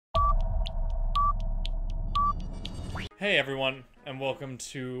Hey everyone, and welcome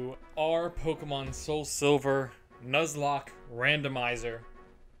to our Pokemon Soul Silver Nuzlocke Randomizer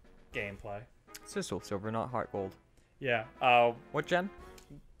gameplay. It's just Soul Silver, not Heart Gold. Yeah, What gen?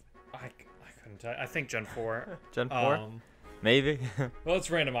 I couldn't tell. I think Gen 4. Gen 4? Maybe. Well, it's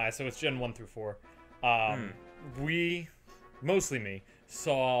randomized, so it's Gen 1 through 4. We, mostly me,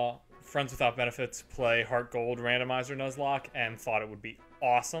 saw Friends Without Benefits play Heart Gold Randomizer Nuzlocke and thought it would be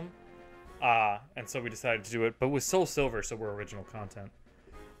awesome. And so we decided to do it, but with Soul Silver, so we're original content.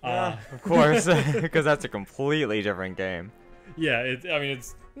 Yeah, of course, because that's a completely different game. Yeah, I mean,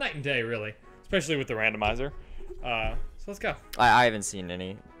 it's night and day, really, especially with the randomizer. So let's go. I haven't seen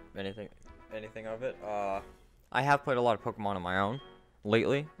anything of it. I have played a lot of Pokemon on my own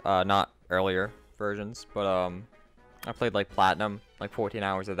lately, not earlier versions, but I played like Platinum, like 14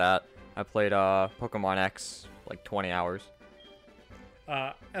 hours of that. I played Pokemon X, like 20 hours.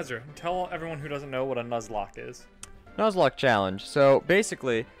 Ezra, tell everyone who doesn't know what a Nuzlocke is. Nuzlocke challenge. So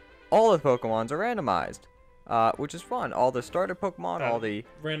basically, all the Pokemons are randomized, which is fun. All the starter Pokemon, all the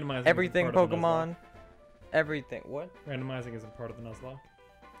Randomizing everything isn't part of the Pokemon, everything. What? Nuzlocke. Randomizing isn't part of the Nuzlocke.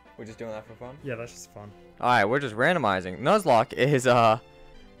 We're just doing that for fun? Yeah, that's just fun. Alright, we're just randomizing. Nuzlocke is,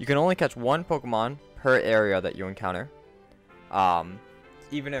 you can only catch one Pokemon per area that you encounter.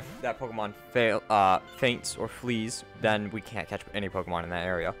 Even if that Pokemon faints or flees, then we can't catch any Pokemon in that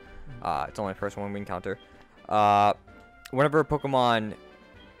area. It's only the first one we encounter. Whenever a Pokemon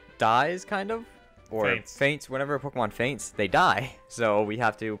dies, kind of, or faints, whenever a Pokemon faints, they die. So we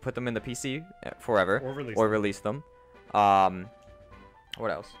have to put them in the PC forever, or release them.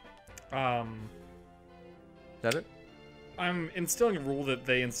 What else? Is that it? I'm instilling a rule that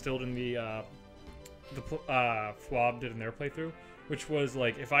they instilled in the Flop did in their playthrough, which was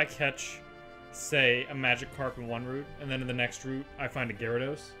like, if I catch, say, a Magikarp in one route, and then in the next route I find a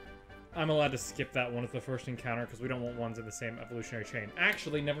Gyarados, I'm allowed to skip that one as the first encounter because we don't want ones in the same evolutionary chain.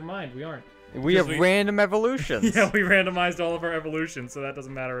 Actually, never mind, we aren't. We have random evolutions. Yeah, we randomized all of our evolutions, so that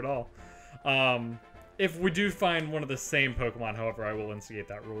doesn't matter at all. If we do find one of the same Pokemon, however, I will instigate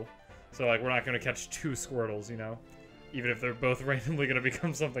that rule. So, like, we're not going to catch two Squirtles, you know? Even if they're both randomly going to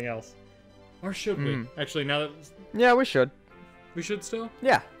become something else. Or should we? Actually, now that... Yeah, we should. We should still?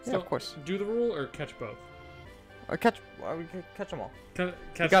 Yeah, still of course. Do the rule or catch both? Or catch... we can catch them all. You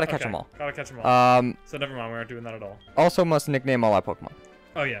gotta catch them all. Gotta catch them all. So So never mind, we aren't doing that at all. also must nickname all our Pokemon.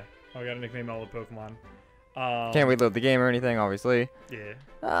 Oh, yeah. Oh, we gotta nickname all the Pokemon. Can't reload the game or anything, obviously. Yeah.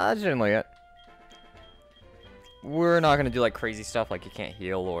 That's generally it. We're not gonna do like crazy stuff like you can't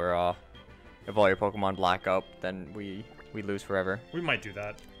heal or if all your Pokemon black up, then we lose forever. We might do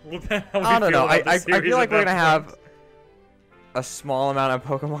that. I don't know. I feel like we're gonna have a small amount of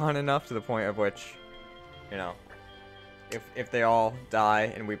Pokemon enough to the point of which, you know, if they all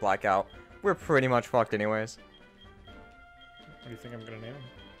die and we black out, we're pretty much fucked anyways. What do you think I'm gonna name them?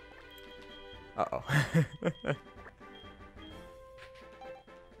 Uh-oh.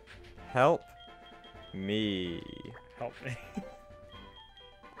 Help me. Help me.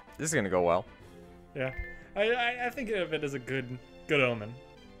 This is gonna go well. Yeah. I think of it as a good omen.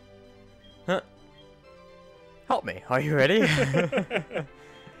 Huh. Help me. Are you ready?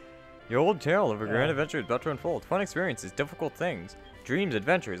 Your old tale of a grand adventure is about to unfold. Fun experiences, difficult things, dreams,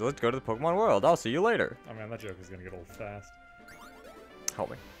 adventures. Let's go to the Pokemon world. I'll see you later. Oh man, that joke is gonna get old fast.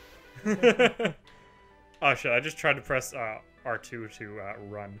 Help me. Oh shit, I just tried to press R2 to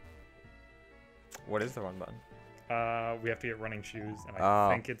run. What is the run button? We have to get running shoes, and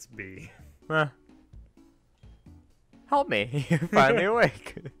I think it's B. Help me. You're finally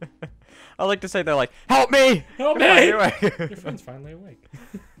awake. I like to say they're like, help me! Help me! Your friend's finally awake.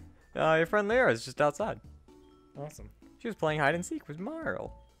 Your friend Lyra is just outside. Awesome. She was playing hide and seek with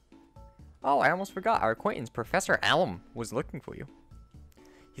Mario. Oh, I almost forgot. Our acquaintance, Professor Alum, was looking for you.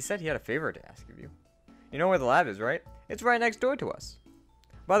 He said he had a favor to ask of you. You know where the lab is, right? It's right next door to us.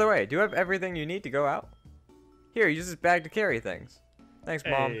 By the way, do you have everything you need to go out? Here, use this bag to carry things. Thanks,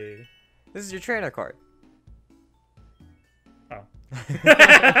 Mom. Hey. This is your trainer card. Oh.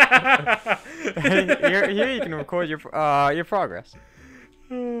 Here you can record your progress.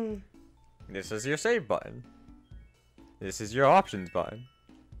 This is your save button. This is your options button.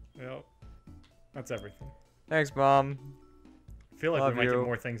 Yep. That's everything. Thanks, Mom. I feel like we might get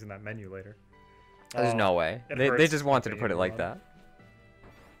more things in that menu later. There's no way. They just wanted to put it like that.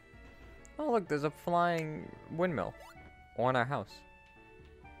 Oh, look, there's a flying windmill on our house.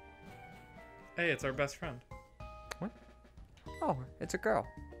 Hey, it's our best friend. What? Oh, it's a girl.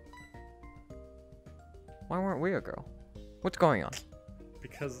 Why weren't we a girl? What's going on?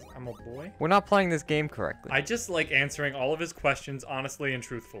 Because I'm a boy? We're not playing this game correctly. I just like answering all of his questions honestly and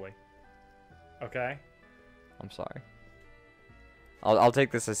truthfully. Okay? I'm sorry. I'll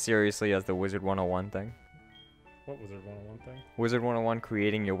take this as seriously as the Wizard 101 thing. What Wizard 101 thing? Wizard 101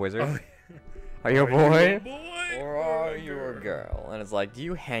 creating your wizard. Oh, Are you a Are boy? you a boy? Or are you a girl? And it's like, do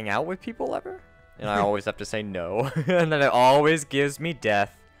you hang out with people ever? And I always have to say no. And then it always gives me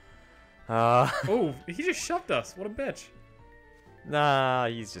death. Oh, he just shoved us. What a bitch. Nah,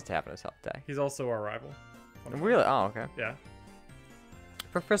 he's just having a tough day. He's also our rival. Really? Oh, okay. Yeah.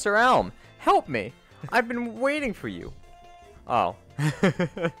 Professor Elm, help me. I've been waiting for you. Oh.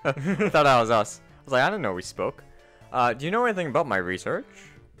 Thought that was us. I was like, I didn't know we spoke. Do you know anything about my research?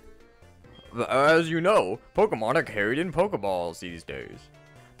 As you know, Pokemon are carried in Pokeballs these days.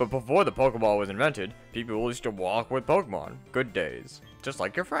 But before the Pokeball was invented, people used to walk with Pokemon. Good days. Just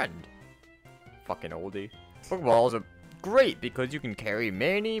like your friend. Fucking oldie. Pokeballs are great because you can carry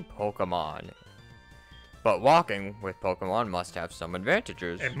many Pokemon. But walking with Pokemon must have some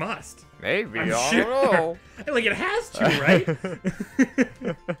advantages. It must. Maybe, I'm I sure. don't know. Like, it has to,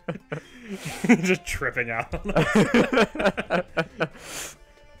 right? Just tripping out.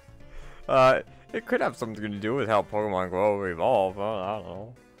 It could have something to do with how Pokemon grow or evolve. I don't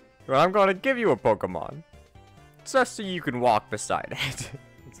know. But I'm gonna give you a Pokemon. Just so you can walk beside it.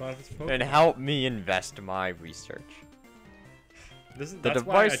 It's not his Pokemon. And help me invest my research. That's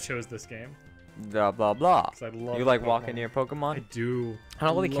why I chose this game. Blah, blah, blah. 'Cause I love You like Pokemon. walking near Pokemon? I do. I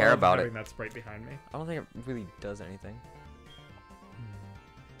don't really care love about having it. that sprite behind me. I don't think it really does anything.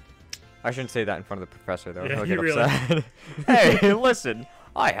 I shouldn't say that in front of the professor, though. Yeah, He'll you get really- upset. Hey, listen.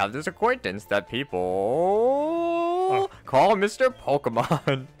 I have this acquaintance that people call Mr.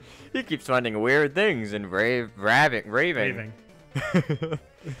 Pokemon. He keeps finding weird things and raving.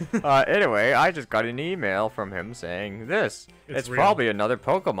 Anyway, I just got an email from him saying this. It's real. probably another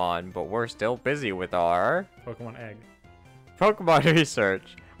Pokemon, but we're still busy with our Pokemon egg. Pokemon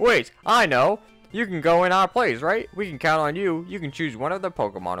research. Wait, I know. You can go in our place, right? We can count on you. You can choose one of the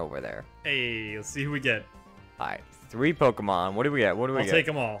Pokemon over there. Hey, let's see who we get. Alright, 3 Pokemon. What do we get? What do we I'll get? take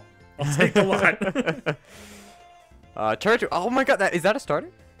them all. I'll take the lot. Turtle. Oh my god, is that a starter?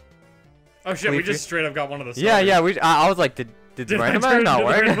 Oh shit, we Leafy. just straight up got one of the Yeah, starters. yeah. I was like, did the Did I randomizer turn- not did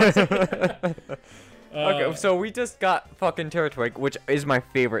the work? Okay, so we just got fucking Turtwig, which is my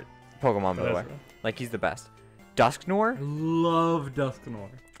favorite Pokemon, by the way. Like, he's the best. Dusknoir? Love Dusknoir.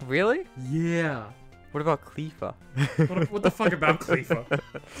 Really? Yeah. What about Cleafa? What the fuck about Cleafa?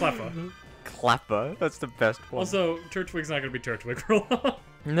 Cleffa. Cleffa. That's the best one. Also, Turtwig's not gonna be Turtwig for long.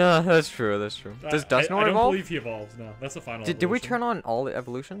 No, that's true. That's true. Does Dusknoir I don't evolve? believe he evolves. No, that's the final. Did we evolution. turn on all the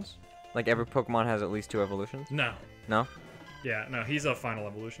evolutions? Like every Pokemon has at least 2 evolutions? No. No? Yeah, no, he's a final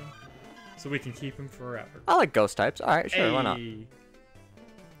evolution. So we can keep him forever. I like ghost types. Alright, sure, why not? Hey.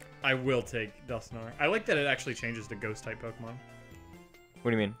 I will take Dusknoir. I like that it actually changes to ghost type Pokemon.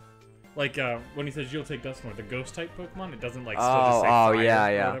 What do you mean? Like when he says you'll take Dusknoir, the ghost type Pokemon, it doesn't like Oh, still just say fire yeah,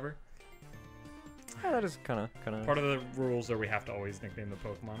 or yeah. whatever. Yeah, that is kind of. Part of the rules are we have to always nickname the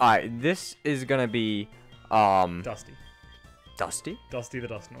Pokemon. Alright, this is gonna be Dusty. Dusty? Dusty the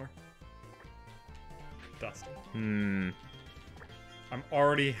Dusknoir. Dusty. Hmm. I'm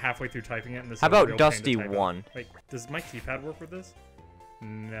already halfway through typing it, and this How is a about real Dusty pain to type 1? out. Wait, does my keypad work with this?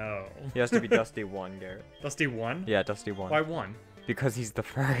 No. He has to be Dusty 1, Garrett. Dusty 1? Yeah, Dusty 1. Why 1? Because he's the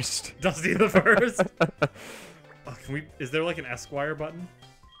first. Dusty the first? Oh, can we? Is there like an Esquire button?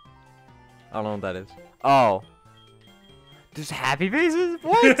 I don't know what that is. Oh. There's happy faces?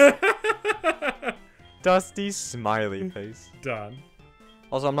 What? Dusty smiley face. Done.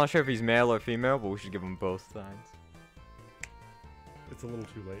 Also, I'm not sure if he's male or female, but we should give him both signs. It's a little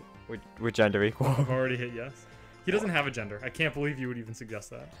too late. Which gender equal? I've already hit yes. He doesn't have a gender. I can't believe you would even suggest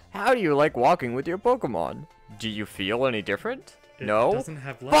that. How do you like walking with your Pokemon? Do you feel any different? It No? doesn't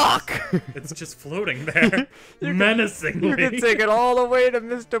have legs. Fuck! It's just floating there, menacingly. You can take it all the way to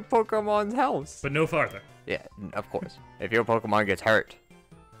Mr. Pokemon's house. But no farther. Yeah, of course. If your Pokemon gets hurt,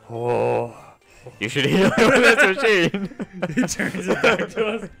 oh, you should heal it with this machine. He turns it back to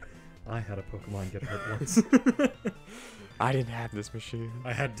us. I had a Pokemon get hurt once. I didn't have this machine.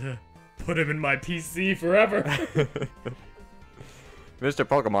 I had to put him in my PC forever. Mr.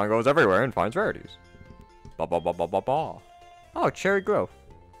 Pokemon goes everywhere and finds rarities. Ba ba ba ba ba ba. Oh, Cherry Grove.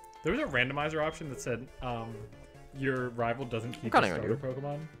 There was a randomizer option that said, your rival doesn't keep a counting on starter you.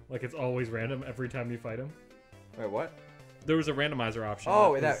 Pokemon. Like, it's always random every time you fight him. Wait, what? There was a randomizer option.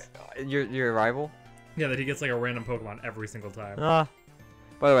 Oh, was- your rival? Yeah, that he gets, like, a random Pokemon every single time.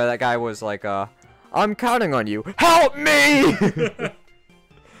 By the way, that guy was like, I'm counting on you. Help me!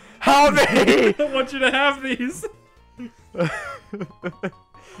 Help me! I want you to have these! I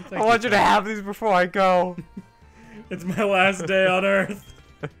want you to have these before I go. It's my last day on Earth.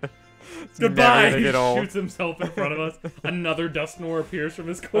 Goodbye! Never gonna He get old. shoots himself in front of us. Another Dusknoir appears from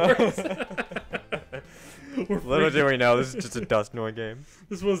his corpse. Little do we know, this is just a Dusknoir game.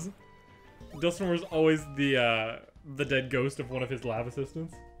 Dusknoir was always the dead ghost of one of his lab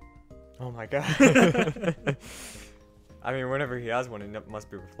assistants. Oh my god. I mean, whenever he has one, it must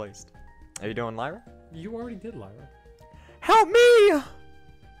be replaced. Are you doing Lyra? You already did Lyra. Help me!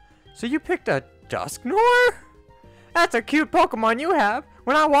 So you picked a Dusknoir? That's a cute Pokemon you have.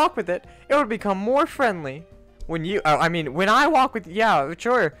 When I walk with it, it will become more friendly. When I walk with, yeah,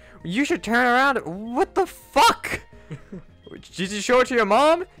 sure. You should turn around. What the fuck? Did you show it to your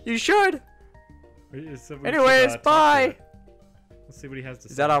mom? You should. Anyways, bye. Let's see what he has to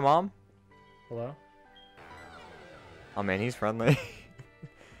say. Is that our mom? Hello? Oh man, he's friendly.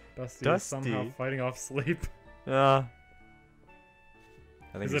 Dusty is somehow fighting off sleep. I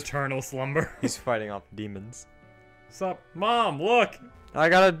think His eternal slumber. He's fighting off demons. What's up? Mom, look! I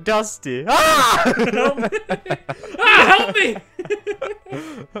got a Dusty. Ah! Help me! Ah, help me!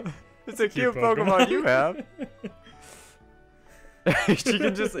 It's a cute Pokemon you have. she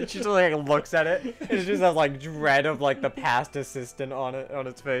just like looks at it and it just has like dread of like the past assistant on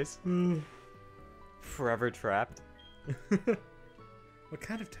its face. Forever trapped. What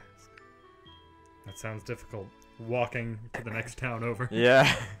kind of task? That sounds difficult. Walking to the next town over.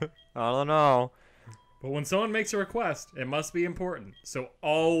 Yeah. I don't know. But when someone makes a request, it must be important. So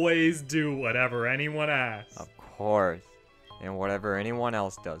always do whatever anyone asks. Of course. And whatever anyone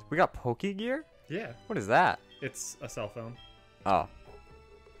else does. We got Pokegear? Yeah. What is that? It's a cell phone. Oh.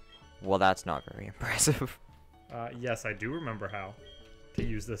 Well, that's not very impressive. Yes, I do remember how to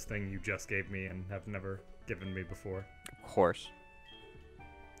use this thing you just gave me and have never given me before. Of course.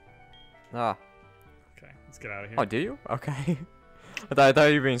 Ah. Okay, let's get out of here. Oh, do you? Okay. I thought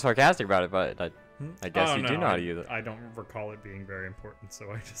you were being sarcastic about it, but I guess you do know how to use it. I don't recall it being very important,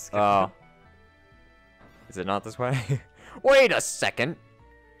 so I just... Is it not this way? Wait a second!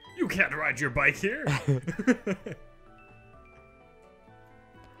 You can't ride your bike here!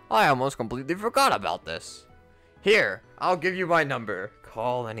 I almost completely forgot about this. Here, I'll give you my number.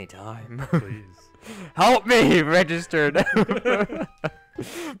 Call anytime. Please. Help me! Registered.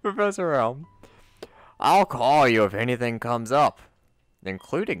 Professor Elm. I'll call you if anything comes up.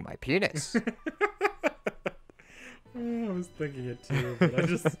 Including my penis. I was thinking it too, but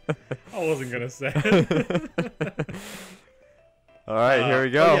I wasn't gonna say it. Alright, here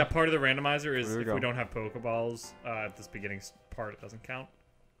we go. Oh yeah, part of the randomizer is if we don't have Pokeballs at this beginning part, it doesn't count.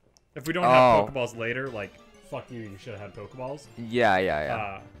 If we don't have Pokeballs later, like, fuck you, you should have had Pokeballs.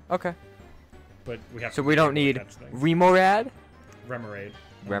 Yeah. Okay. But we have so we don't need Remorad? Remoraid.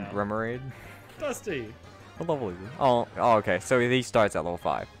 Remoraid? Dusty! What level is he? Oh, okay. So he starts at level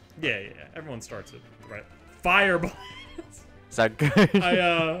 5. Yeah. Everyone starts it, right? Fireball! Is that good?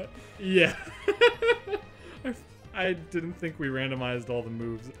 Yeah. I didn't think we randomized all the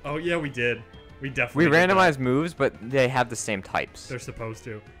moves. Oh, yeah, we did. We definitely did randomized moves, but they have the same types. They're supposed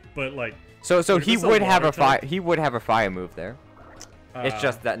to. But, like... So he would have a fire move there. It's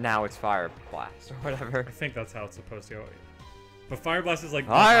just that now it's Fire Blast or whatever. I think that's how it's supposed to go. But Fire Blast is like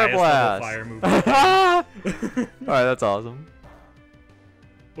the Fire highest level fire move. Alright, that's awesome.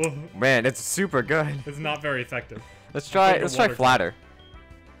 Man, it's super good. It's not very effective. Let's try Flatter.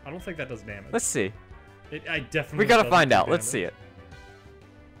 I don't think that does damage. Let's see. I definitely. We gotta find out. Let's see it.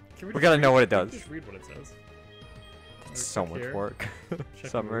 We gotta know what it does. Just read what it says. It's so much work.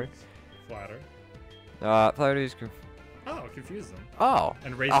 Summary. Flatter. Flatter is Oh, it confuses them. Oh.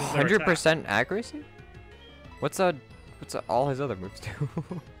 And raises 100% accuracy? What's all his other moves do?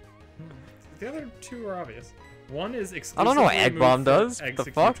 The other two are obvious. One is exclusively I don't know what Egg Bomb does. What the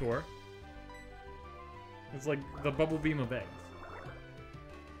fuck? It's like the bubble beam of eggs.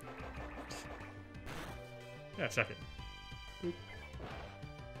 Yeah, check it. Boop.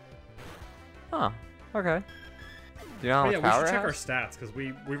 Huh. Okay. Do you know how much we power should it check our has? stats because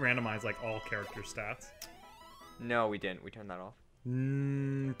we randomize like all character stats. No, we didn't. We turned that off.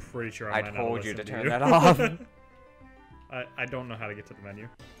 Pretty sure I told you to turn that off. I don't know how to get to the menu.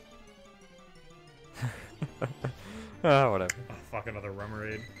 Whatever. Oh, fuck, another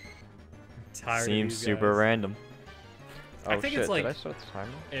Remoraid. Tired Seems of these super guys. random. I think it's like Did I start the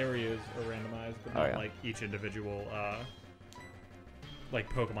timer? areas are randomized, but not like each individual like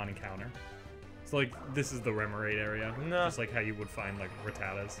Pokemon encounter. So like this is the Remoraid area, just like how you would find like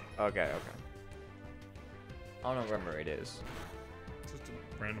Rattatas. Okay. I don't know what Remoraid is. It's just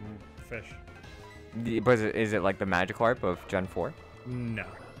a random fish. But is it like the Magikarp of Gen 4? No.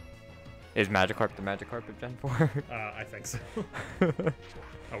 Is Magikarp the Magikarp of Gen 4? I think so.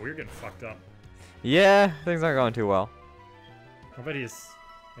 Oh, we're getting fucked up. Yeah, things aren't going too well. I bet he's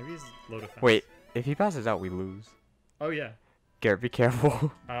Maybe he's low defense. Wait, if he passes out, we lose. Oh, yeah. Garrett, be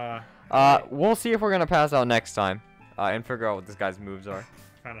careful. We'll see if we're gonna pass out next time. And figure out what this guy's moves are.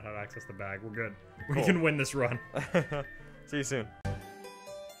 Found out how to access the bag. We're good. We Cool. can win this run. See you soon.